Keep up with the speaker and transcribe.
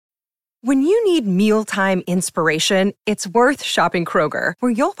When you need mealtime inspiration, it's worth shopping Kroger,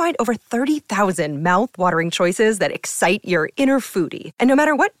 where you'll find over 30,000 mouth-watering choices that excite your inner foodie. And no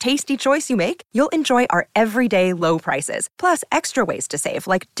matter what tasty choice you make, you'll enjoy our everyday low prices, plus extra ways to save,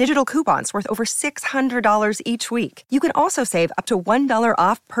 like digital coupons worth over $600 each week. You can also save up to $1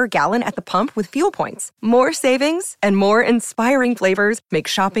 off per gallon at the pump with fuel points. More savings and more inspiring flavors make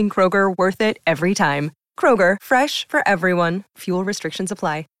shopping Kroger worth it every time. Kroger, fresh for everyone. Fuel restrictions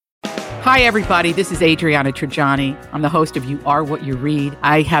apply. Hi, everybody. This is Adriana Trajani. I'm the host of You Are What You Read.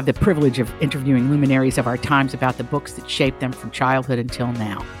 I have the privilege of interviewing luminaries of our times about the books that shaped them from childhood until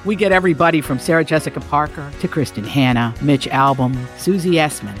now. We get everybody from Sarah Jessica Parker to Kristen Hanna, Mitch Albom, Susie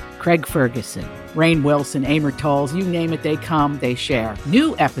Essman, Craig Ferguson, Rainn Wilson, Amor Tolls, you name it, they come, they share.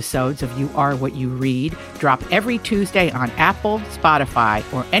 New episodes of You Are What You Read drop every Tuesday on Apple, Spotify,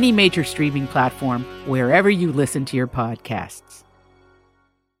 or any major streaming platform wherever you listen to your podcasts.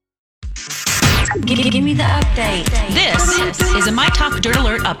 Give me the update. This is a My Talk Dirt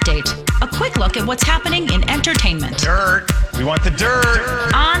Alert update. A quick look at what's happening in entertainment. Dirt. We want the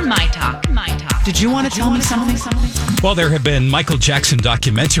dirt. On My Talk. My Talk. Did you want to tell me something? Well, there have been Michael Jackson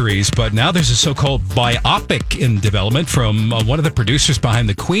documentaries, but now there's a so-called biopic in development from one of the producers behind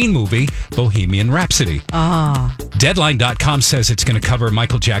the Queen movie, Bohemian Rhapsody. Deadline.com says it's going to cover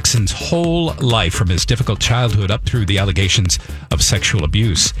Michael Jackson's whole life from his difficult childhood up through the allegations of sexual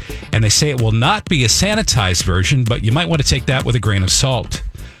abuse. And they say it will not be a sanitized version, but you might want to take that with a grain of salt.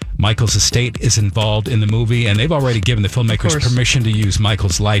 Michael's estate is involved in the movie, and they've already given the filmmakers permission to use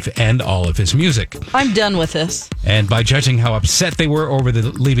Michael's life and all of his music. I'm done with this. And by judging how upset they were over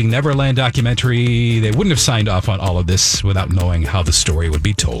the Leaving Neverland documentary, they wouldn't have signed off on all of this without knowing how the story would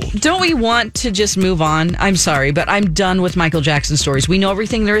be told. Don't we want to just move on? I'm sorry, but I'm done with Michael Jackson stories. We know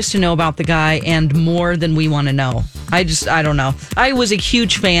everything there is to know about the guy and more than we want to know. I don't know. I was a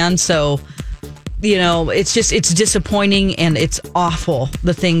huge fan, so... You know, it's disappointing and it's awful,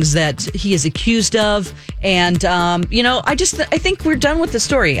 the things that he is accused of. And, I think we're done with the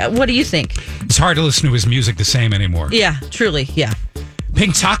story. What do you think? It's hard to listen to his music the same anymore. Yeah, truly. Yeah.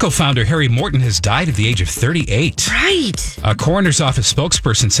 Pink Taco founder Harry Morton has died at the age of 38. Right. A coroner's office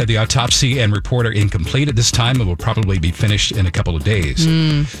spokesperson said the autopsy and report are incomplete at this time and will probably be finished in a couple of days.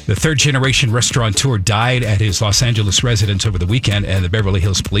 The third-generation restaurateur died at his Los Angeles residence over the weekend, and the Beverly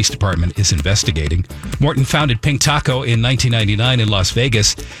Hills Police Department is investigating. Morton founded Pink Taco in 1999 in Las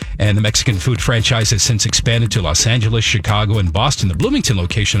Vegas, and the Mexican food franchise has since expanded to Los Angeles, Chicago, and Boston. The Bloomington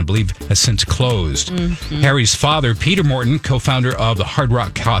location, I believe, has since closed. Harry's father, Peter Morton, co-founder of the Hard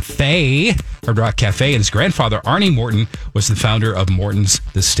Rock Cafe, and his grandfather, Arnie Morton, was the founder of Morton's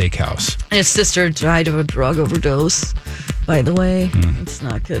The Steakhouse. His sister died of a drug overdose, by the way. It's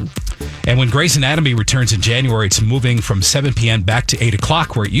not good. And when Grey's Anatomy returns in January, it's moving from 7 p.m. back to 8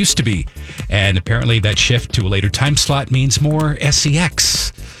 o'clock where it used to be. And apparently that shift to a later time slot means more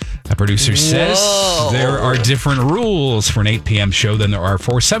sex. A producer says there are different rules for an 8 p.m. show than there are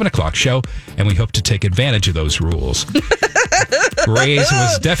for a 7 o'clock show, and we hope to take advantage of those rules. Grey's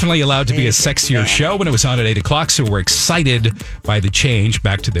was definitely allowed to be a sexier show when it was on at 8 o'clock, so we're excited by the change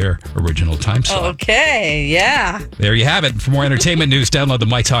back to their original time slot. Okay, yeah. There you have it. For more entertainment news, download the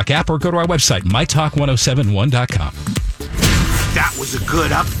MyTalk app or go to our website, mytalk1071.com. That was a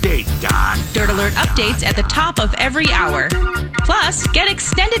good update, Don. Dirt Alert updates at the top of every hour. Plus, get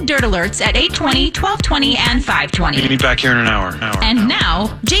extended Dirt Alerts at 8:20, 12:20, and 5:20. Be back here in an hour. And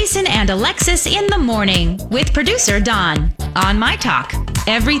now, Jason and Alexis in the morning with producer Don on My Talk.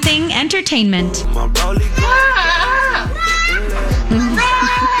 Everything entertainment.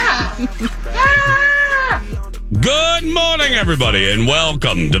 Good morning, everybody, and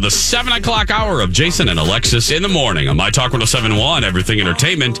welcome to the 7 o'clock hour of Jason and Alexis in the morning on My Talk 1071, Everything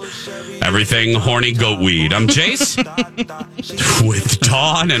Entertainment, Everything Horny Goat Weed. I'm Jace with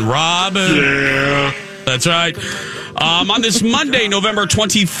Dawn and Rob. Yeah. That's right. On this Monday, November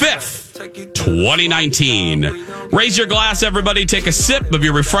 25th, 2019. Raise your glass, everybody. Take a sip of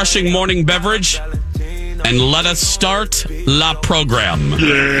your refreshing morning beverage, and let us start la program.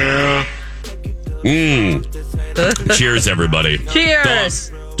 Yeah. Cheers, everybody.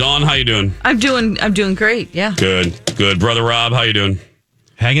 Cheers. Dawn, how you doing? I'm doing great. Yeah. Good. Brother Rob, how you doing?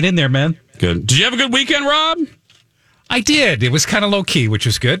 Hanging in there, man. Good. Did you have a good weekend, Rob? I did. It was kind of low-key, which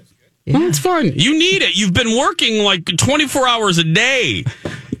was good. Yeah. Well, it's fun. You need it. You've been working like 24 hours a day.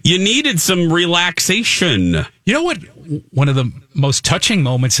 You needed some relaxation. You know what? One of the most touching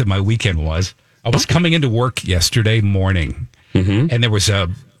moments of my weekend was I was coming into work yesterday morning, and there was a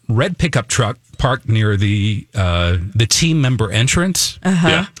red pickup truck parked near the team member entrance.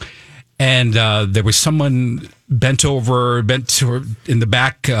 Yeah. And there was someone bent to in the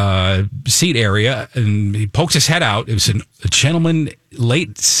back seat area, and he poked his head out. It was a gentleman,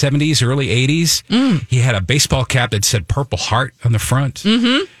 late 70s, early 80s. He had a baseball cap that said Purple Heart on the front.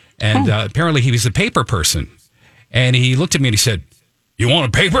 Mm-hmm. And apparently he was a paper person. And he looked at me and he said, "You want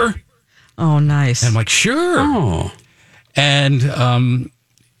a paper?" Oh, nice. And I'm like, "Sure." Oh. And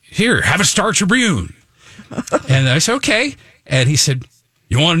here, have a Star Tribune. And I said, "Okay." And he said,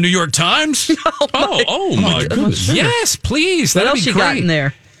 "You want a New York Times?" Oh my goodness. Yes, please. What That'd else be you great. got in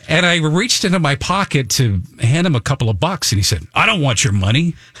there? And I reached into my pocket to hand him a couple of bucks, and he said, "I don't want your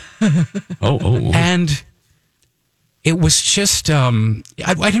money." And it was just,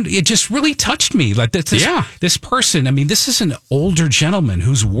 it just really touched me. Like this person, I mean, this is an older gentleman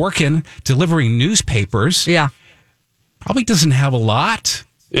who's working, delivering newspapers. Yeah. Probably doesn't have a lot.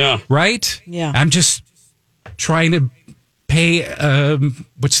 Yeah. Right? Yeah. I'm just trying to pay,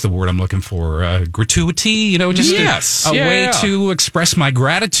 what's the word I'm looking for? Gratuity, just a way to express my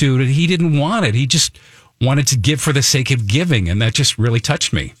gratitude. And he didn't want it. He just wanted to give for the sake of giving. And that just really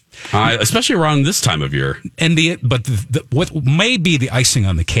touched me. Especially around this time of year. And what may be the icing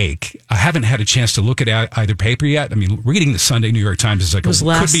on the cake, I haven't had a chance to look at either paper yet. I mean, reading the Sunday New York Times is like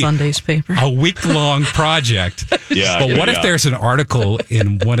last Sunday's paper. A week-long project. But what if there's an article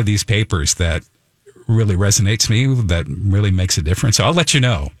in one of these papers that really resonates me, that really makes a difference? I'll let you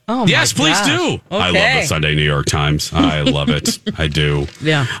know. Oh, yes, please do. Okay. I love the Sunday New York Times. I love it. I do.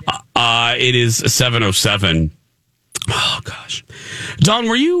 Yeah. It is 7:07. Oh, gosh. Dawn,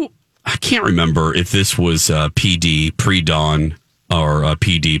 I can't remember if this was PD pre-dawn or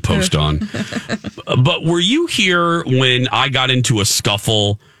PD post-dawn, but were you here when I got into a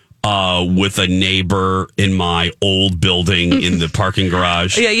scuffle with a neighbor in my old building in the parking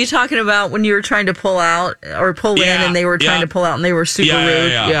garage? Yeah, you talking about when you were trying to pull out or pull in and they were trying to pull out and they were super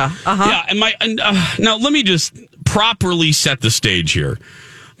rude? Yeah. Uh-huh. Yeah, now let me just properly set the stage here.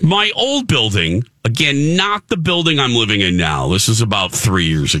 My old building, again, not the building I'm living in now. This is about 3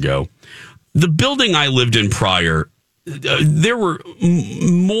 years ago. The building I lived in prior, there were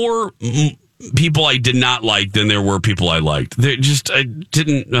more people I did not like than there were people I liked. I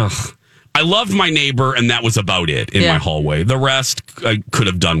loved my neighbor, and that was about it in my hallway. The rest I could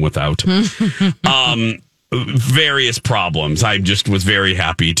have done without. Various problems. I just was very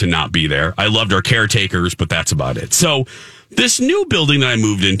happy to not be there. I loved our caretakers, but that's about it. So this new building that I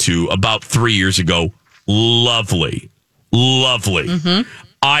moved into about 3 years ago, lovely. Mm-hmm.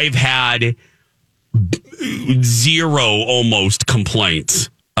 I've had zero almost complaints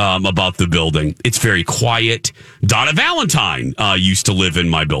about the building. It's very quiet. Donna Valentine used to live in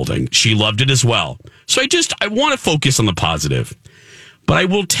my building. She loved it as well. So I want to focus on the positive. But I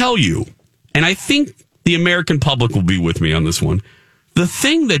will tell you, and I think the American public will be with me on this one, the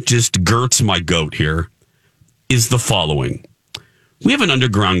thing that just girts my goat here is the following. We have an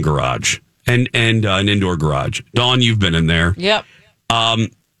underground garage and an indoor garage. Dawn, you've been in there. Yep.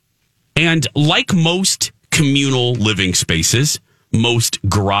 And like most communal living spaces, most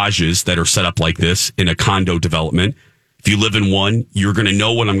garages that are set up like this in a condo development, if you live in one, you're going to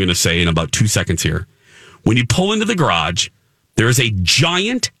know what I'm going to say in about 2 seconds here. When you pull into the garage, there is a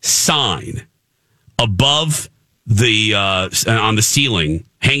giant sign above on the ceiling,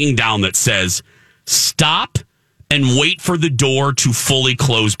 hanging down, that says, "Stop and wait for the door to fully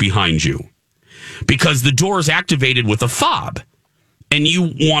close behind you." Because the door is activated with a fob, and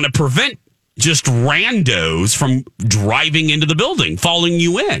you want to prevent just randos from driving into the building, following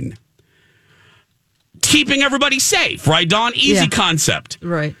you in. Keeping everybody safe, right, Dawn? Easy concept.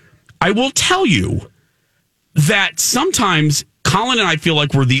 Right. I will tell you that sometimes Colin and I feel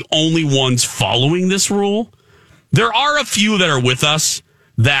like we're the only ones following this rule. There are a few that are with us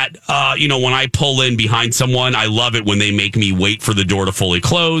that, when I pull in behind someone, I love it when they make me wait for the door to fully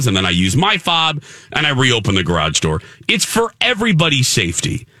close, and then I use my fob and I reopen the garage door. It's for everybody's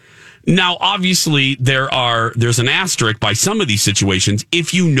safety. Now, obviously, there's an asterisk by some of these situations.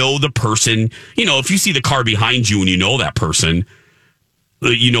 If you know the person, if you see the car behind you and you know that person,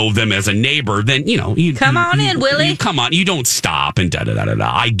 you know them as a neighbor, then, you come on in, Willie. Come on. You don't stop and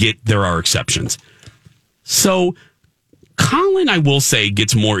da-da-da-da-da. I get there are exceptions. So Colin, I will say,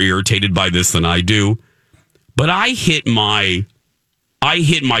 gets more irritated by this than I do. But I hit my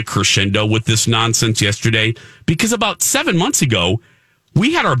crescendo with this nonsense yesterday because about 7 months ago,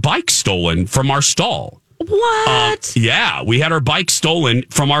 we had our bike stolen from our stall. What? Yeah, we had our bike stolen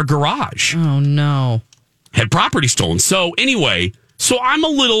from our garage. Oh, no. Had property stolen. So anyway, I'm a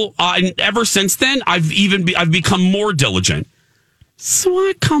little, ever since then, I've become more diligent. So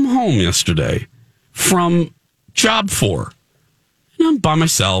I come home yesterday from Job 4, and I'm by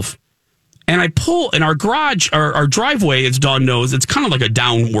myself. And I pull, and our garage, our driveway, as Dawn knows, it's kind of like a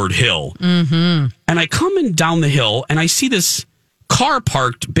downward hill. Mm-hmm. And I come in down the hill, and I see this car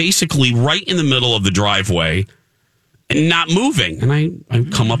parked basically right in the middle of the driveway and not moving. And I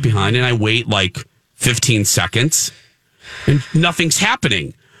come up behind, and I wait like 15 seconds, and nothing's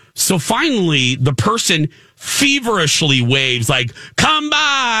happening. So finally, the person feverishly waves, like, come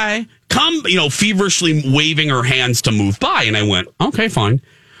by, come, feverishly waving her hands to move by. And I went, okay, fine.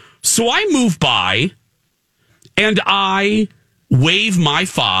 So I move by and I wave my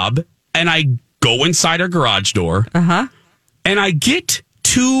fob and I go inside our garage door. Uh-huh. And I get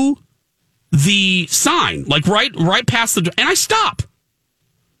to the sign, like right past the door, and I stop.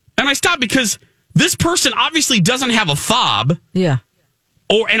 And I stop because this person obviously doesn't have a fob. Yeah.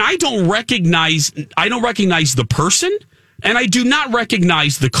 And I don't recognize the person, and I do not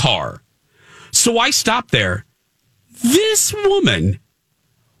recognize the car. So I stop there. This woman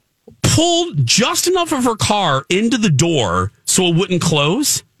pulled just enough of her car into the door so it wouldn't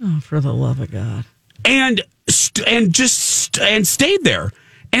close. Oh, for the love of God. And stayed there.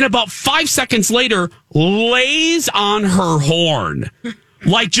 And about 5 seconds later, lays on her horn.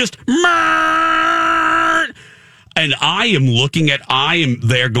 Like just, and I am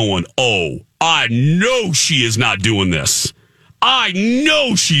there going, oh, I know she is not doing this. I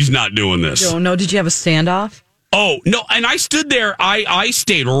know she's not doing this. Oh, no. Did you have a standoff? Oh, no. And I stood there. I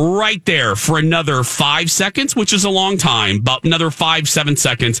stayed right there for another 5 seconds, which is a long time, about another 5-7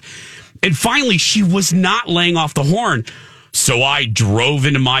 seconds. And finally, she was not laying off the horn. So I drove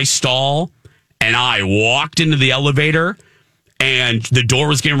into my stall and I walked into the elevator and the door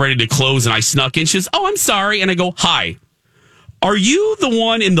was getting ready to close and I snuck in. She says, oh, I'm sorry. And I go, hi, are you the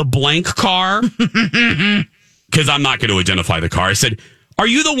one in the blank car? Because I'm not going to identify the car. I said, are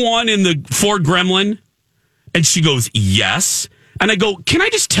you the one in the Ford Gremlin? And she goes, yes. And I go, can I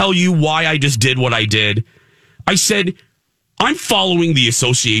just tell you why I just did what I did? I said, I'm following the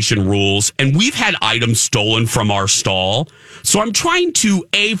association rules, and we've had items stolen from our stall. So I'm trying to,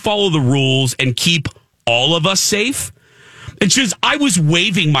 A, follow the rules and keep all of us safe. And she says, I was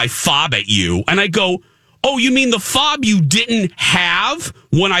waving my fob at you. And I go, oh, you mean the fob you didn't have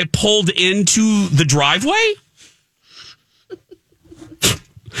when I pulled into the driveway?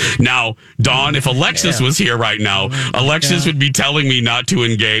 Now, Dawn, if Alexis was here right now, Alexis would be telling me not to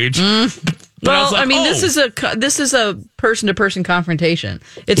engage. Well, I mean, this is a person-to-person confrontation.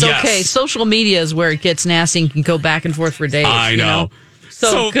 It's okay. Social media is where it gets nasty and can go back and forth for days. I know.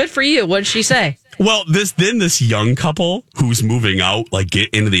 So good for you. What did she say? Well, this young couple who's moving out, like,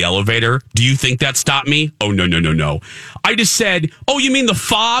 get into the elevator. Do you think that stopped me? Oh, no. I just said, oh, you mean the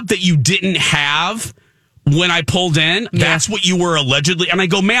fob that you didn't have when I pulled in? Yeah. That's what you were allegedly. And I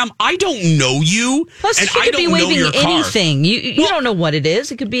go, ma'am, I don't know you. Plus, and she could be waving anything. You don't know what it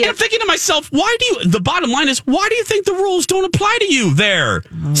is. It could be. I'm thinking to myself, the bottom line is, why do you think the rules don't apply to you there?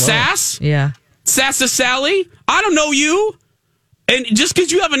 Sass? Yeah. Sass to Sally? I don't know you. And just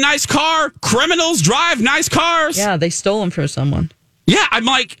because you have a nice car, criminals drive nice cars. Yeah, they stole them from someone. Yeah, I'm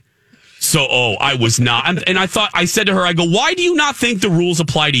like, I was not. And I said to her, I go, why do you not think the rules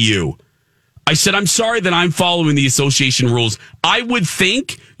apply to you? I said, I'm sorry that I'm following the association rules. I would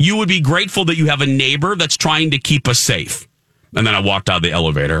think you would be grateful that you have a neighbor that's trying to keep us safe. And then I walked out of the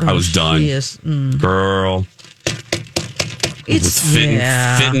elevator. I was done. Girl. It's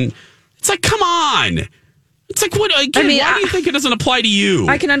fitting. It's like, come on. It's like, what? Again, why do you think it doesn't apply to you?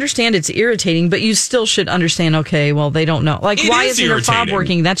 I can understand it's irritating, but you still should understand, okay, well, they don't know. Like, why isn't your fob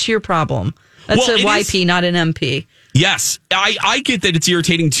working? That's your problem. That's a YP, not an MP. Yes, I get that it's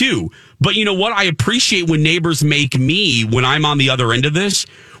irritating too. But you know what? I appreciate when neighbors make me, when I'm on the other end of this,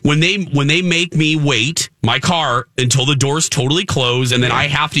 when they make me wait my car until the doors totally close and then I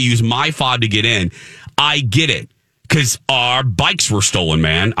have to use my fob to get in. I get it. Because our bikes were stolen,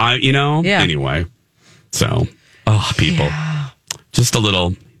 man. Anyway. So, people. Yeah. Just a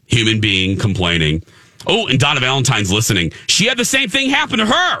little human being complaining. Oh, and Donna Valentine's listening. She had the same thing happen to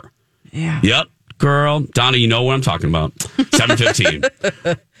her. Yeah. Yep. Girl, Donna, you know what I'm talking about.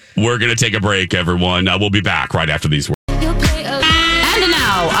 7:15. We're going to take a break, everyone. We'll be back right after these words. And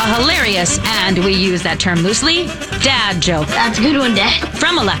now, a hilarious, and we use that term loosely, dad joke. That's a good one, Dad.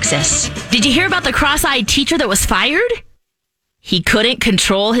 From Alexis. Did you hear about the cross-eyed teacher that was fired? He couldn't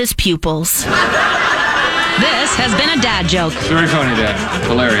control his pupils. This has been a dad joke. Very funny, Dad.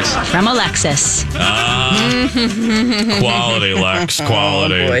 Hilarious. From Alexis. Quality, Lex.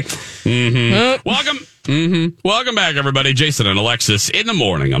 Quality. Oh, boy. Mm-hmm. Welcome Welcome back, everybody. Jason and Alexis in the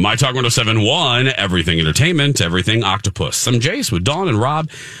morning on My Talk 107.1, Everything Entertainment, Everything Octopus. I'm Jace with Dawn and Rob.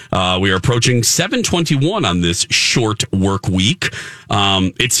 We are approaching 7:21 on this short work week.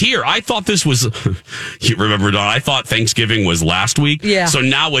 It's here. I thought this was, you remember, Dawn, I thought Thanksgiving was last week. Yeah. So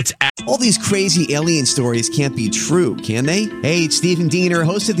now it's all these crazy alien stories can't be true, can they? Hey, it's Stephen Diener,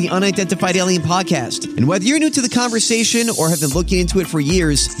 host of the Unidentified Alien Podcast. And whether you're new to the conversation or have been looking into it for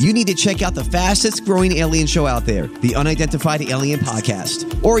years, you need to check out the fastest growing alien show out there, the Unidentified Alien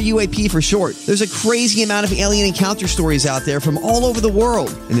Podcast, or UAP for short. There's a crazy amount of alien encounter stories out there from all over the world.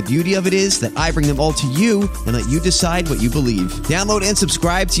 And the beauty of it is that I bring them all to you and let you decide what you believe. Download and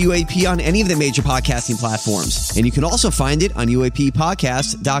subscribe to UAP on any of the major podcasting platforms. And you can also find it on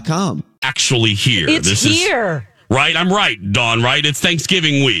UAPpodcast.com. Actually here. It's here. Right? I'm right, Dawn, right? It's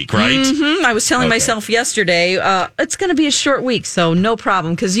Thanksgiving week, right? Mm-hmm. I was telling myself yesterday, it's going to be a short week, so no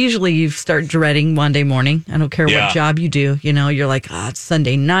problem, because usually you start dreading Monday morning. I don't care what job you do. You know, you're like, it's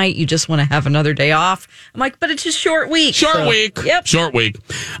Sunday night. You just want to have another day off. I'm like, but it's a short week. Short week. Yep. Short week.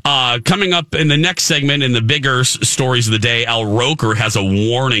 Coming up in the next segment, in the bigger stories of the day, Al Roker has a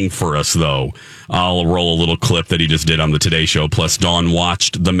warning for us, though. I'll roll a little clip that he just did on the Today Show. Plus, Dawn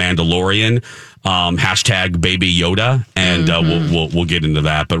watched The Mandalorian. Hashtag Baby Yoda, and we'll get into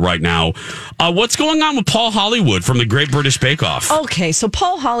that. But right now, what's going on with Paul Hollywood from the Great British Bake Off? Okay, so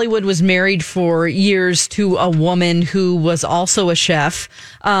Paul Hollywood was married for years to a woman who was also a chef.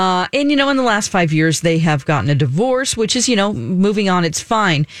 And, in the last 5 years, they have gotten a divorce, which is, moving on. It's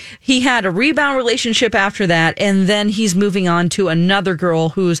fine. He had a rebound relationship after that, and then he's moving on to another girl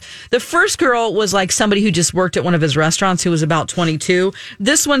the first girl was like somebody who just worked at one of his restaurants who was about 22.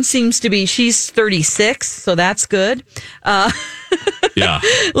 This one seems to be, she's 36, so that's good. Yeah.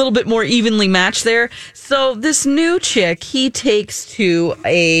 A little bit more evenly matched there. So this new chick, he takes to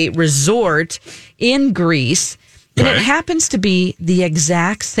a resort in Greece. And it happens to be the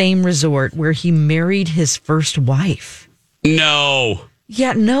exact same resort where he married his first wife. No.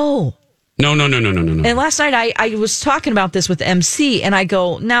 Yeah, no. No. And last night I was talking about this with MC, and I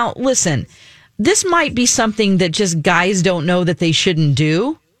go, now listen, this might be something that just guys don't know that they shouldn't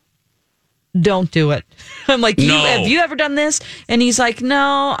do. Don't do it. I'm like, have you ever done this? And he's like,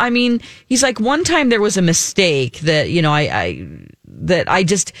 no. I mean, he's like, one time there was a mistake that,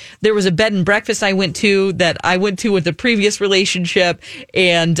 there was a bed and breakfast I went to with the previous relationship,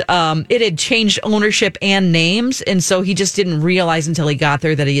 and it had changed ownership and names. And so he just didn't realize until he got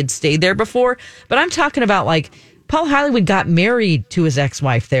there that he had stayed there before. But I'm talking about like Paul Hollywood got married to his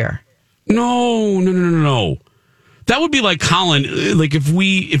ex-wife there. No. That would be like Colin. Like if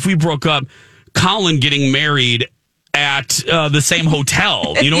we broke up, Colin getting married at the same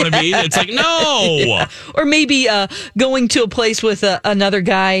hotel. You know what I mean? It's like, no. Yeah. Or maybe going to a place with another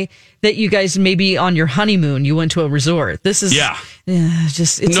guy that you guys maybe on your honeymoon, you went to a resort. This is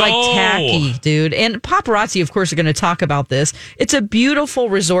it's like tacky, dude. And paparazzi, of course, are going to talk about this. It's a beautiful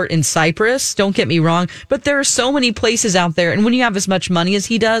resort in Cyprus. Don't get me wrong. But there are so many places out there. And when you have as much money as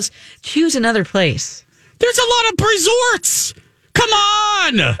he does, choose another place. There's a lot of resorts. Come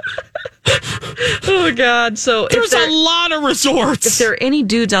on. Oh, God. So there's a lot of resorts. If there are any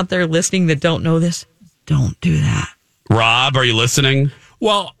dudes out there listening that don't know this, don't do that. Rob, are you listening?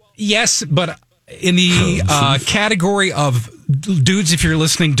 Well, yes, but in the category of dudes, if you're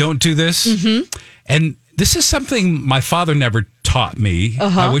listening, don't do this. Mm-hmm. And this is something my father never taught me.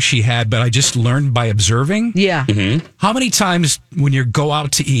 I wish he had, but I just learned by observing. Yeah. Mm-hmm. How many times when you go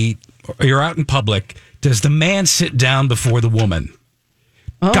out to eat or you're out in public, does the man sit down before the woman?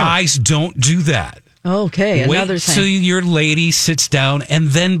 Oh. Guys don't do that. Okay, another Wait thing. till your lady sits down and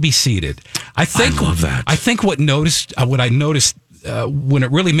then be seated. I love that. I think what I noticed when it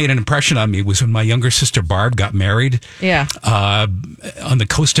really made an impression on me was when my younger sister Barb got married. Yeah. On the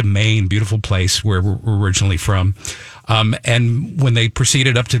coast of Maine, beautiful place where we're originally from. And when they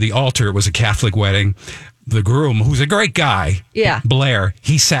proceeded up to the altar, it was a Catholic wedding. The groom, who's a great guy, Blair,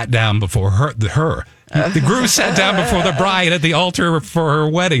 he sat down before her. The groom sat down before the bride at the altar for her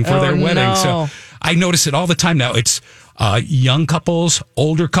wedding, their wedding. So I notice it all the time now. It's young couples,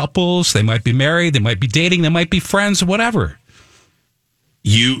 older couples. They might be married, they might be dating, they might be friends, whatever.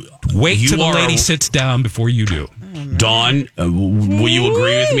 You wait till the lady sits down before you do. Dawn, will you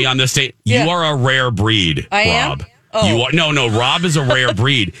agree with me on this state? Yeah. You are a rare breed, Rob. Oh. You are no. Rob is a rare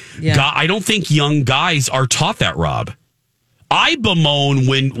breed. I don't think young guys are taught that, Rob. I bemoan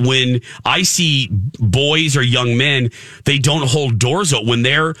when I see boys or young men, they don't hold doors open. When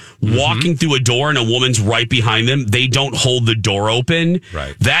they're walking through a door and a woman's right behind them, they don't hold the door open.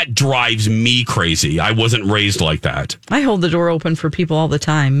 Right. That drives me crazy. I wasn't raised like that. I hold the door open for people all the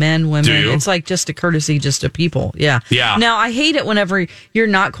time, men, women. Do you? It's like just a courtesy just to people. Yeah. Yeah. Now, I hate it whenever you're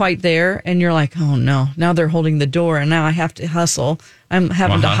not quite there and you're like, oh no, now they're holding the door and now I have to hustle. I'm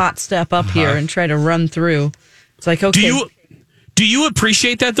having to hot step up here and try to run through. It's like, okay. Do you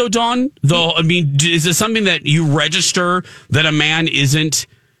appreciate that though, Dawn? Though, I mean, is it something that you register that a man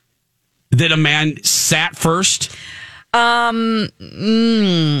sat first? Yeah, I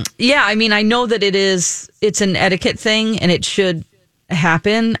mean, I know that it's an etiquette thing and it should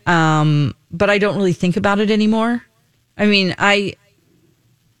happen. But I don't really think about it anymore. I mean, I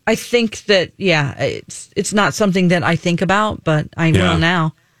think that, it's not something that I think about, but I will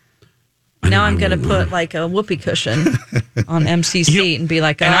now. Now I'm going to put like a whoopee cushion on MC seat and be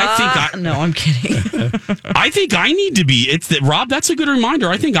like, no, I'm kidding. I think I need to be. Rob, that's a good reminder.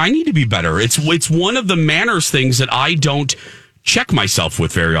 I think I need to be better. It's one of the manners things that I don't check myself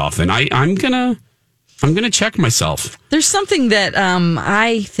with very often. I'm gonna check myself. There's something that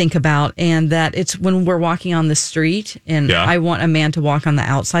I think about, and that it's when we're walking on the street, and I want a man to walk on the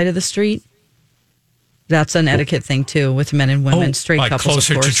outside of the street. That's an etiquette thing too with men and women, straight like couples,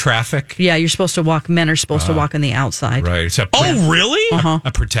 closer of course. to traffic. Yeah, you're supposed to walk. Men are supposed to walk on the outside. Right. It's really?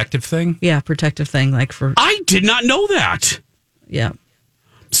 A protective thing? Yeah, protective thing. Like for. I did not know that. Yeah.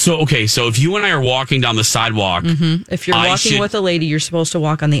 So if you and I are walking down the sidewalk, if you're walking with a lady, you're supposed to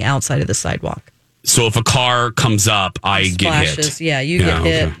walk on the outside of the sidewalk. So if a car comes up, I get hit. Yeah, you get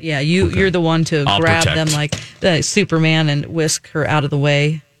hit. Okay. Yeah, you're the one to grab protect them like the Superman and whisk her out of the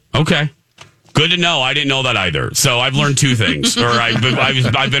way. Okay. Good to know. I didn't know that either. So I've learned two things, or I've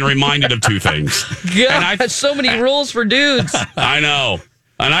been reminded of two things. God, so many rules for dudes. I know.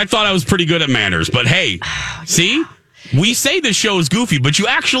 And I thought I was pretty good at manners. But hey, see? We say this show is goofy, but you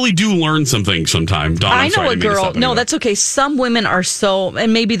actually do learn some things sometimes. Dawn, I know a girl. No, that's okay. Some women are so,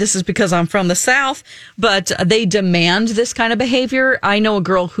 and maybe this is because I'm from the South, but they demand this kind of behavior. I know a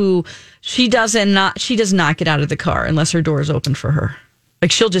girl who she does not get out of the car unless her door is open for her.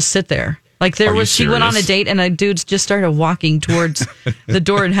 Like she'll just sit there. Like she went on a date and a dude just started walking towards the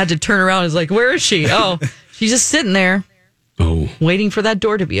door and had to turn around. It's like, where is she? Oh, she's just sitting there. Oh, waiting for that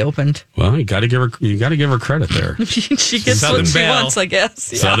door to be opened. Well, you got to give her credit there. she gets Southern what she Belle. Wants, I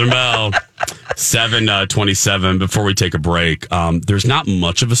guess. Yeah. Southern Belle. 7:27. Before we take a break, there's not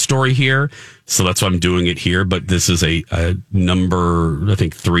much of a story here, so that's why I'm doing it here. But this is a number, I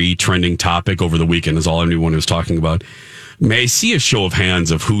think, 3 trending topic over the weekend. Is all anyone was talking about. May I see a show of hands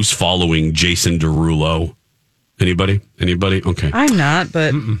of who's following Jason Derulo? Anybody? Okay. I'm not,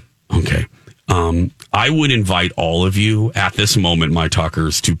 but okay. I would invite all of you at this moment, my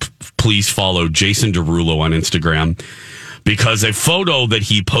talkers, to please follow Jason Derulo on Instagram, because a photo that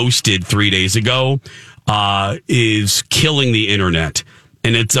he posted 3 days ago is killing the internet.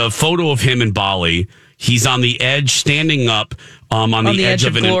 And it's a photo of him in Bali. He's on the edge, standing up on the edge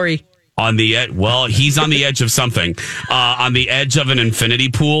of glory. On the edge, well, he's on the edge of something. On the edge of an infinity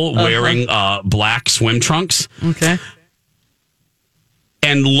pool, wearing black swim trunks. Okay.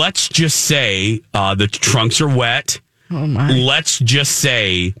 And let's just say the trunks are wet. Oh my! Let's just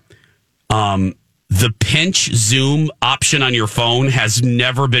say the pinch zoom option on your phone has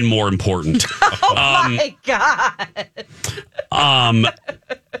never been more important. Oh my God!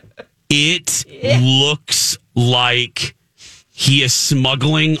 It looks like he is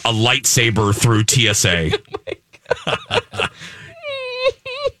smuggling a lightsaber through TSA. Oh my God.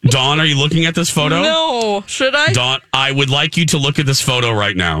 Dawn, are you looking at this photo? No. Should I? Dawn, I would like you to look at this photo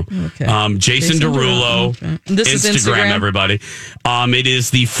right now. Okay. Jason Derulo. Okay. This is Instagram, everybody. It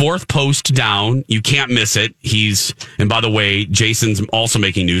is the 4th post down. You can't miss it. And by the way, Jason's also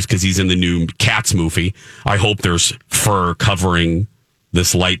making news because he's in the new Cats movie. I hope there's fur covering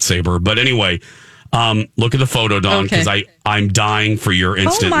this lightsaber. But anyway, look at the photo, Dawn, because I'm dying for your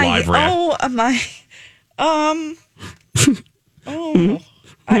instant live reaction. Oh, my.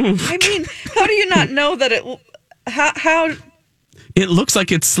 I mean, how do you not know that it? How? It looks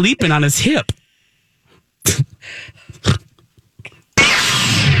like it's sleeping on his hip.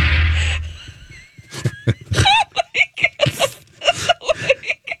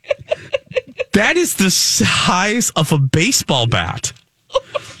 That is the size of a baseball bat. Oh,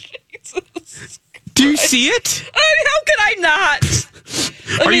 Jesus do you see it? How could I not?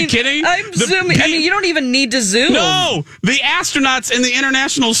 Are you kidding? I'm zooming. You don't even need to zoom. No, the astronauts in the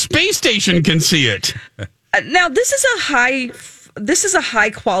International Space Station can see it. Now, this is a high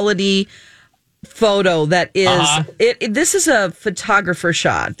quality photo that is this is a photographer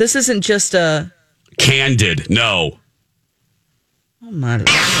shot. This isn't just a candid. No. Oh my Lord.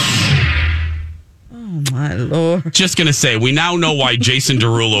 Oh my Lord. Just gonna say, we now know why Jason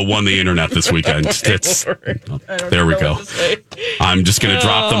Derulo won the internet this weekend. There we go. I'm just gonna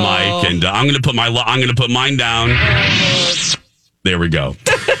drop the mic and I'm gonna put mine down. There we go.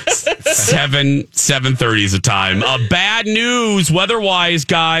 7:30 is the time. Bad news weather-wise,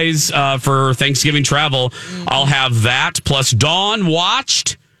 guys, for Thanksgiving travel. I'll have that. Plus, Dawn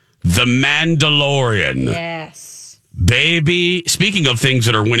watched The Mandalorian. Yes. Baby, speaking of things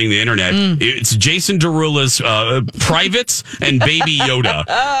that are winning the internet, it's Jason Derulo's privates and Baby Yoda.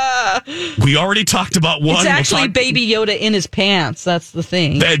 We already talked about one. It's actually Baby Yoda in his pants. That's the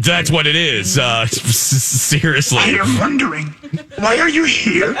thing. That's what it is. Seriously. I am wondering, why are you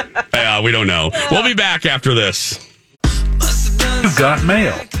here? We don't know. We'll be back after this. You got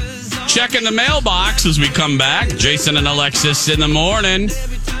mail. Checking the mailbox as we come back. Jason and Alexis in the morning.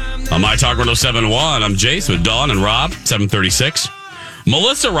 On My Talk 107.1, I'm Jace with Dawn and Rob, 7:36.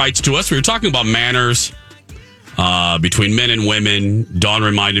 Melissa writes to us. We were talking about manners between men and women. Dawn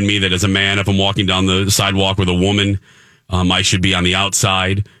reminded me that as a man, if I'm walking down the sidewalk with a woman, I should be on the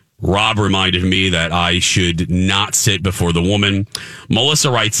outside. Rob reminded me that I should not sit before the woman. Melissa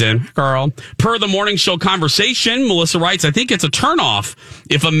writes in, girl, per the morning show conversation, Melissa writes, I think it's a turnoff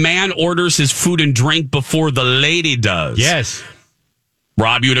if a man orders his food and drink before the lady does. Yes.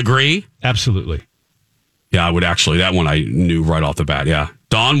 Rob, you would agree? Absolutely. Yeah, I would actually. That one I knew right off the bat. Yeah.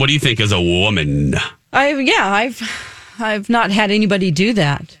 Dawn, what do you think as a woman? I've not had anybody do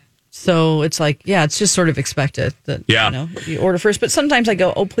that. So it's like, it's just sort of expected that you order first. But sometimes I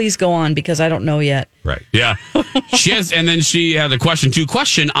go, oh, please go on because I don't know yet. Right. Yeah. And then she had a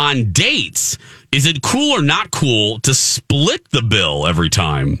question on dates. Is it cool or not cool to split the bill every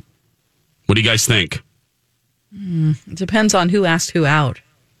time? What do you guys think? It depends on who asked who out.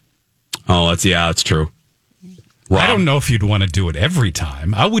 Oh, that's true. Rob? I don't know if you'd want to do it every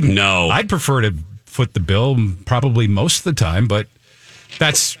time. I wouldn't. No. I'd prefer to foot the bill probably most of the time, but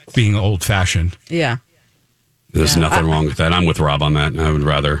that's being old-fashioned. Yeah. There's nothing wrong with that. I'm with Rob on that.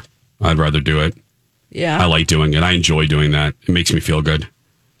 I'd rather do it. Yeah. I like doing it. I enjoy doing that. It makes me feel good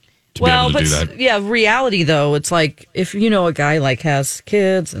to be able to do that. Yeah, reality though, it's like if a guy like has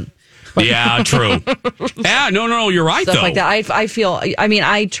kids and yeah, true. Yeah, no, you're right stuff though. Like that. I feel. I mean,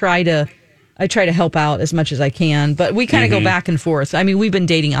 I try to help out as much as I can, but we kind of go back and forth. I mean, we've been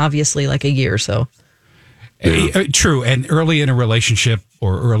dating obviously like a year, so. Yeah. True, and early in a relationship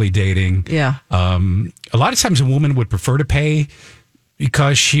or early dating, a lot of times a woman would prefer to pay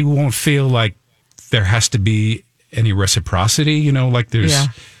because she won't feel like there has to be any reciprocity. Like there's.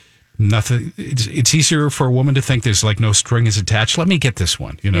 Nothing. It's easier for a woman to think there's like no string is attached. Let me get this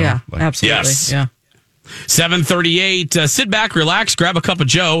one. Yeah, absolutely. Yes. Yeah. 7:38. Sit back, relax, grab a cup of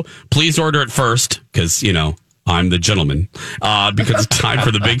Joe. Please order it first because I'm the gentleman. Because it's time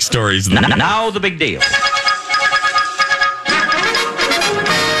for the big stories. Now the big deal.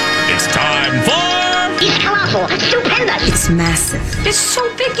 It's time for. It's colossal. Stupendous. It's massive. It's so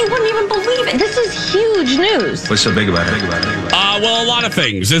big you wouldn't even believe it. This is huge news. What's so big about it? Well, a lot of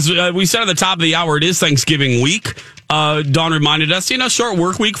things. As we said at the top of the hour, it is Thanksgiving week. Dawn reminded us, short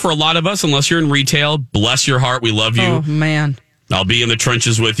work week for a lot of us, unless you're in retail. Bless your heart. We love you. Oh, man. I'll be in the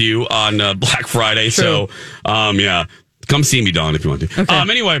trenches with you on Black Friday. True. So, come see me, Dawn, if you want to. Okay.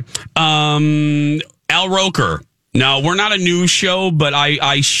 Anyway, Al Roker. Now, we're not a news show, but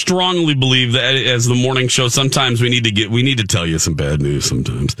I strongly believe that as the morning show, sometimes we need to tell you some bad news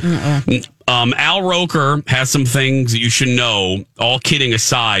sometimes. Al Roker has some things that you should know, all kidding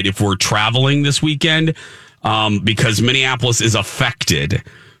aside, if we're traveling this weekend, because Minneapolis is affected.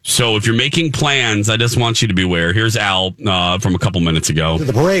 So if you're making plans, I just want you to be aware. Here's Al from a couple minutes ago.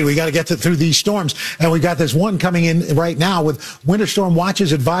 The parade, we got to get through these storms. And we got this one coming in right now with winter storm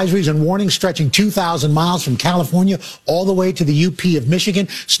watches, advisories, and warnings stretching 2,000 miles from California all the way to the UP of Michigan.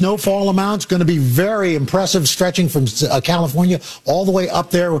 Snowfall amounts going to be very impressive, stretching from California all the way up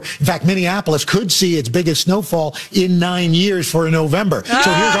there. In fact, Minneapolis could see its biggest snowfall in 9 years for a November. So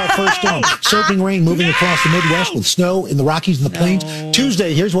here's our first storm. Soaking rain moving across the Midwest with snow in the Rockies and the Plains.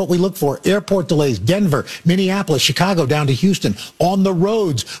 Tuesday, here's what we look for. Airport delays, Denver, Minneapolis, Chicago, down to Houston. On the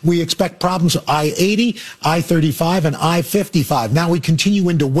roads, we expect problems with I-80, I-35, and I-55. Now we continue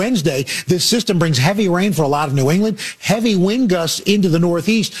into Wednesday. This system brings heavy rain for a lot of New England, heavy wind gusts into the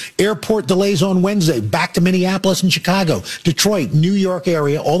Northeast. Airport delays on Wednesday, back to Minneapolis and Chicago, Detroit, New York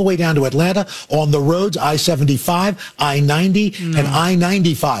area, all the way down to Atlanta. On the roads, I-75, I-90, and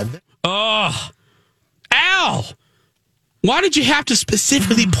I-95. Oh, Al! Why did you have to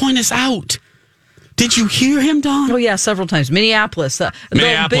specifically point us out? Did you hear him, Don? Oh, yeah, several times. Minneapolis. The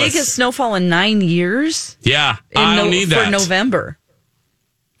biggest snowfall in 9 years. Yeah, I don't need that. For November.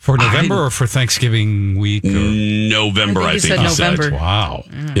 For November or for Thanksgiving week? Or? November, I think you said. November. Wow.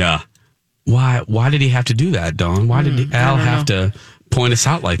 Yeah. Why did he have to do that, Dawn? Why did Al have to point us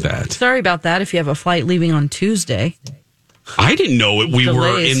out like that? Sorry about that if you have a flight leaving on Tuesday. I didn't know we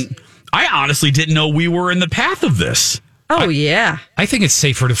were in... I honestly didn't know we were in the path of this. Oh, yeah. I think it's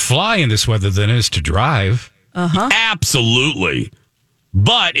safer to fly in this weather than it is to drive. Uh-huh. Absolutely.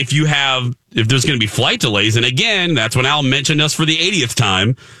 But if there's going to be flight delays, and again, that's when Al mentioned us for the 80th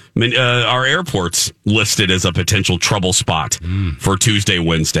time, our airport's listed as a potential trouble spot for Tuesday,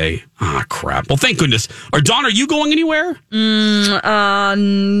 Wednesday. Ah, crap. Well, thank goodness. Dawn, are you going anywhere? No.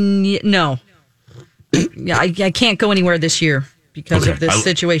 Yeah, I can't go anywhere this year because of this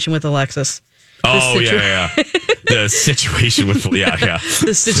situation with Alexis. Oh, yeah. The situation with, yeah.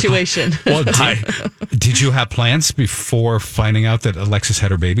 The situation. Well, did you have plans before finding out that Alexis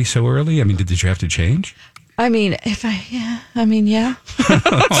had her baby so early? I mean, did you have to change? I mean, yeah. No, go ahead.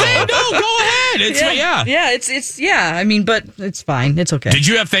 I mean, but it's fine. It's okay. Did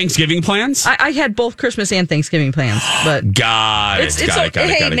you have Thanksgiving plans? I had both Christmas and Thanksgiving plans, but Got it.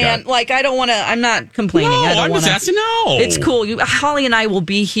 Hey, man, like I don't want to. I'm not complaining. No, I don't I'm just asking. No, it's cool. Holly and I will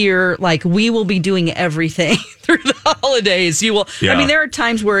be here. Like we will be doing everything through the holidays. You will. Yeah. I mean, there are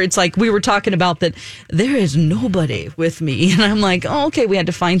times where it's like we were talking about that. There is nobody with me, and I'm like, oh, okay, we had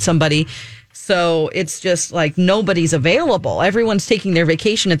to find somebody. So it's just like nobody's available. Everyone's taking their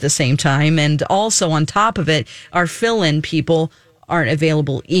vacation at the same time. And also on top of it, our fill-in people aren't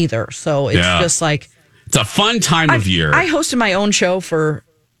available either. So it's just like... It's a fun time of year. I hosted my own show for,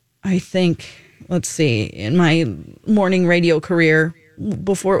 I think, let's see, in my morning radio career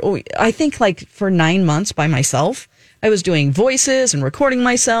I think like for 9 months by myself. I was doing voices and recording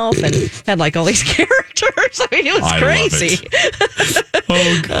myself and had like all these characters. I mean, it was crazy.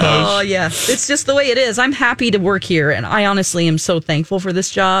 Oh, gosh. Oh, yeah. It's just the way it is. I'm happy to work here, and I honestly am so thankful for this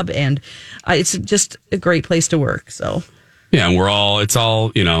job, and it's just a great place to work. So, yeah, and it's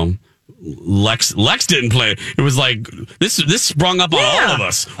all, Lex didn't play. It was like this sprung up on all of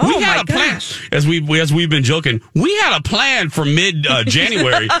us. We had a plan, as we've been joking. We had a plan for mid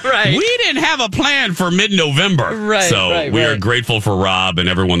January. Right. We didn't have a plan for mid November. Right. So we are grateful for Rob and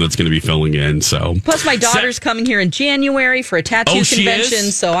everyone that's going to be filling in. So plus my daughter's coming here in January for a tattoo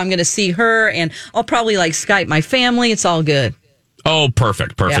convention, so I'm going to see her, and I'll probably like Skype my family. It's all good. Oh,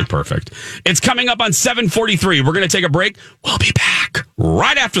 perfect. It's coming up on 7:43. We're going to take a break. We'll be back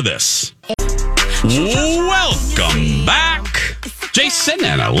right after this. Welcome back. Jason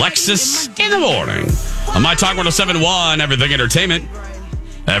and Alexis in the morning. On My Talk 107.1, Everything Entertainment.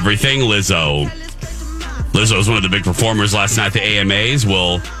 Everything Lizzo. Lizzo was one of the big performers last night at the AMAs.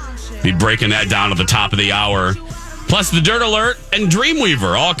 We'll be breaking that down at the top of the hour. Plus the Dirt Alert and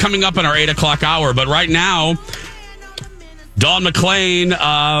Dreamweaver, all coming up in our 8 o'clock hour. But right now... Dawn McClain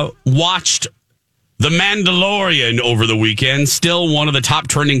watched The Mandalorian over the weekend. Still one of the top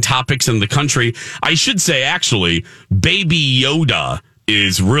trending topics in the country. I should say, actually, Baby Yoda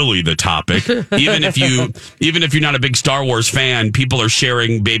is really the topic. Even if you're not a big Star Wars fan, people are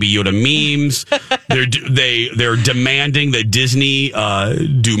sharing Baby Yoda memes. They're demanding that Disney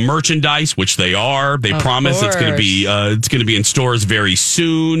do merchandise, which they are. They promise it's going to be in stores very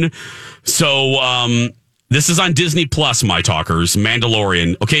soon. So. This is on Disney Plus, my talkers,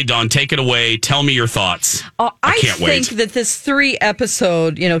 Mandalorian. Okay, Dawn, take it away. Tell me your thoughts. I can't wait. I think that this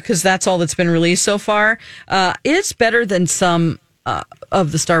 3-episode, because that's all that's been released so far, it's better than some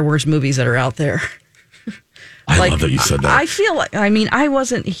of the Star Wars movies that are out there. I love that you said that. I feel like, I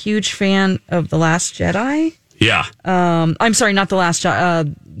wasn't a huge fan of The Last Jedi. Yeah. I'm sorry, not The Last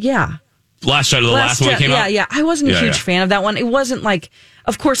Jedi. Yeah. Last Jedi, the last one that came out? Yeah. I wasn't a huge fan of that one. It wasn't like...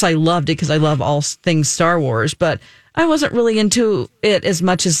 Of course, I loved it because I love all things Star Wars, but I wasn't really into it as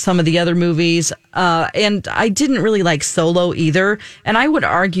much as some of the other movies. And I didn't really like Solo either. And I would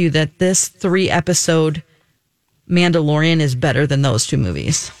argue that this 3-episode Mandalorian is better than those 2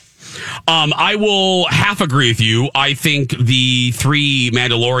 movies. I will half agree with you. I think the 3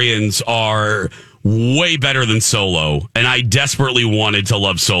 Mandalorians are way better than Solo. And I desperately wanted to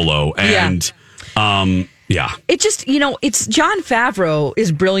love Solo. And, yeah. It just, it's Jon Favreau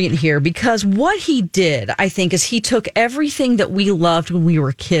is brilliant here because what he did, I think, is he took everything that we loved when we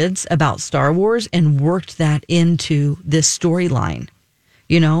were kids about Star Wars and worked that into this storyline.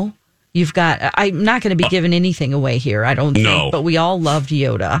 You've got, I'm not going to be giving anything away here, I don't think, but we all loved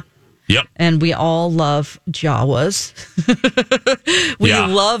Yoda. Yep. And we all love Jawas. We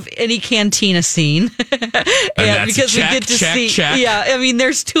love any cantina scene. that's because check, we get to see, check. yeah, I mean,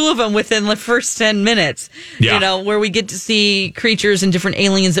 there's 2 of them within the first 10 minutes, where we get to see creatures and different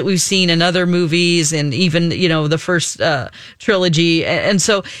aliens that we've seen in other movies and even, the first trilogy. And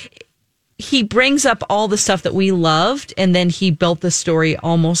so he brings up all the stuff that we loved, and then he built the story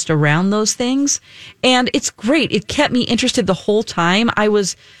almost around those things. And it's great. It kept me interested the whole time. I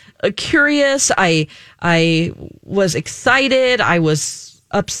was curious. I was excited. I was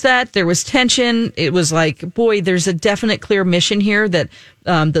upset. There was tension. It was like, boy, there's a definite clear mission here that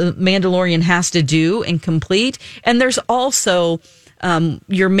the Mandalorian has to do and complete. And there's also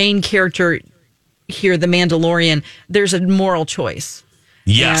your main character here, the Mandalorian, there's a moral choice.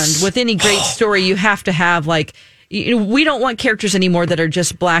 Yes. And with any great story, you have to have we don't want characters anymore that are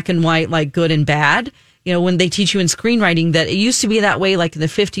just black and white, like good and bad. When they teach you in screenwriting that it used to be that way, like in the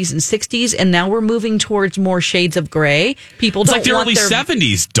 50s and 60s, and now we're moving towards more shades of gray. People it's don't like the want early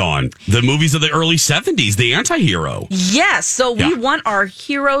 70s, Dawn. The movies of the early 70s, the anti-hero. Yes. So we want our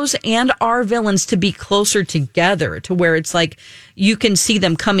heroes and our villains to be closer together, to where it's like you can see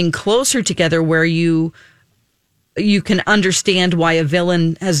them coming closer together, where you can understand why a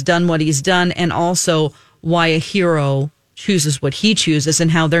villain has done what he's done, and also why a hero chooses what he chooses, and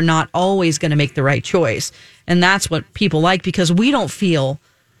how they're not always going to make the right choice. And that's what people like, because we don't feel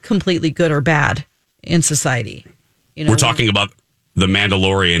completely good or bad in society. We're talking about The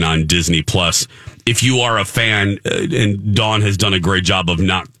Mandalorian on Disney Plus. If you are a fan, and Dawn has done a great job of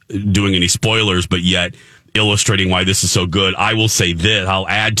not doing any spoilers, but yet illustrating why this is so good, I will say this. I'll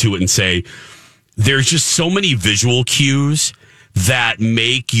add to it and say, there's just so many visual cues that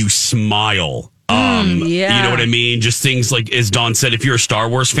make you smile. You know what I mean? Just things like, as Dawn said, if you're a Star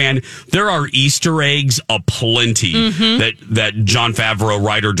Wars fan, there are Easter eggs aplenty that Jon Favreau,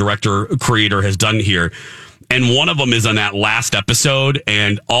 writer, director, creator, has done here. And one of them is on that last episode.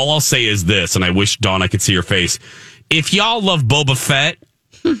 And all I'll say is this, and I wish, Dawn, I could see your face. If y'all love Boba Fett,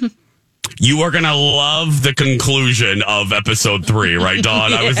 you are going to love the conclusion of episode 3, right,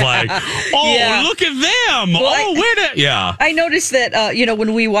 Dawn? I was like, look at them. Well, I noticed that,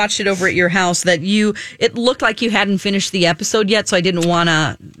 when we watched it over at your house, that it looked like you hadn't finished the episode yet, so I didn't want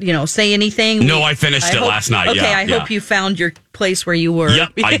to, say anything. No, I finished it last night. Okay, I hope you found your place where you were.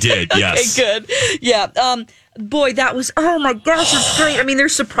 Yep, I did, yes. Okay, good. Yeah. Boy, that was, oh my gosh, it's great. I mean,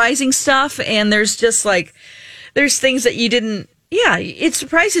 there's surprising stuff, and there's just there's things that you didn't. Yeah, it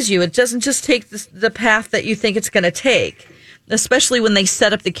surprises you. It doesn't just take the path that you think it's going to take, especially when they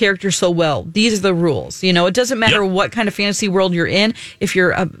set up the character so well. These are the rules. It doesn't matter what kind of fantasy world you're in. If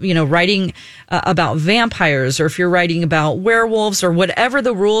you're, writing about vampires, or if you're writing about werewolves, or whatever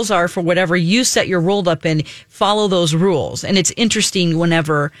the rules are for whatever you set your world up in, follow those rules. And it's interesting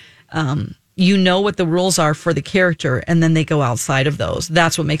whenever you know what the rules are for the character, and then they go outside of those.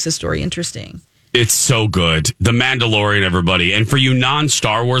 That's what makes a story interesting. It's so good. The Mandalorian, everybody. And for you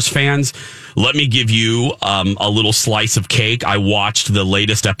non-Star Wars fans, let me give you a little slice of cake. I watched the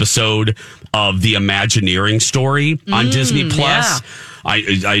latest episode of The Imagineering story on Disney Plus.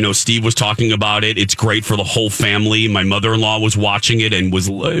 Yeah. I know Steve was talking about it. It's great for the whole family. My mother-in-law was watching it and was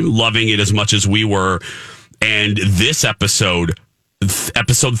loving it as much as we were. And this episode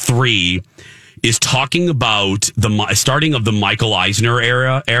 3, is talking about the starting of the Michael Eisner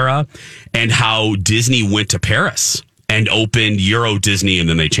era and how Disney went to Paris and opened Euro Disney, and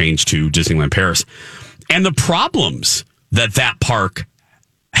then they changed to Disneyland Paris, and the problems that park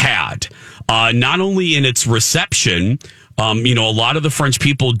had, not only in its reception. A lot of the French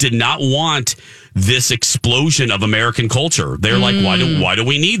people did not want this explosion of American culture. They're like, why do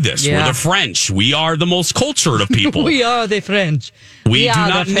we need this? Yeah. We're the French. We are the most cultured of people. We are the French. We do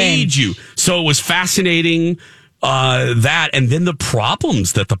not need you. So it was fascinating, that, and then the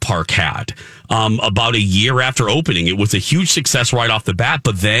problems that the park had about a year after opening. It was a huge success right off the bat,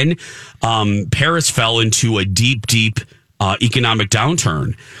 but then Paris fell into a deep economic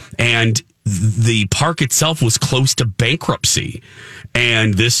downturn, and the park itself was close to bankruptcy.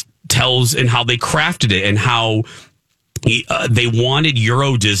 And this tells in how they crafted it and how they wanted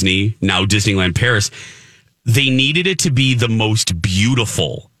Euro Disney, now Disneyland Paris. They needed it to be the most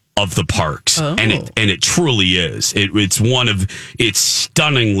beautiful of the parks. Oh. And it truly is. It's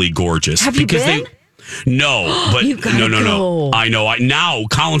stunningly gorgeous. Have you been? No, but no. I know. Now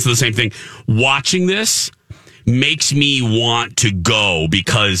Colin said the same thing. Watching this makes me want to go,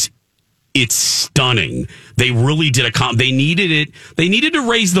 because It's stunning. They really did they needed it. They needed to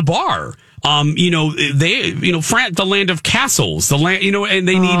raise the bar. France, the land of castles, the land, and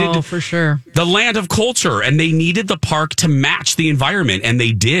they needed for sure the land of culture, and they needed the park to match the environment, and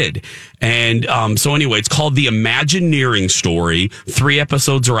they did. And so anyway, it's called The Imagineering Story. 3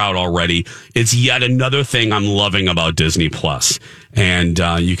 episodes are out already. It's yet another thing I'm loving about Disney Plus. And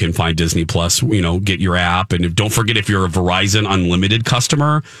you can find Disney Plus, get your app. And don't forget, if you're a Verizon Unlimited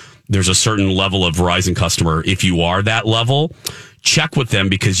customer, there's a certain level of Verizon customer. If you are that level, check with them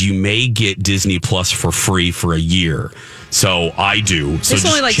because you may get Disney Plus for free for a year. So I do. So it's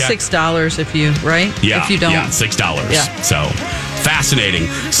only like $6 if you, right? Yeah. If you don't. Yeah, $6. Yeah. So fascinating.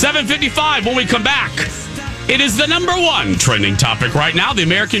 7:55 when we come back. It is the number 1 trending topic right now, the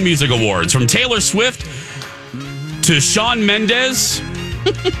American Music Awards. From Taylor Swift to Shawn Mendes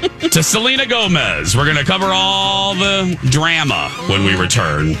to Selena Gomez. We're going to cover all the drama when we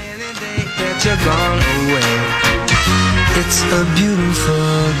return. It's a beautiful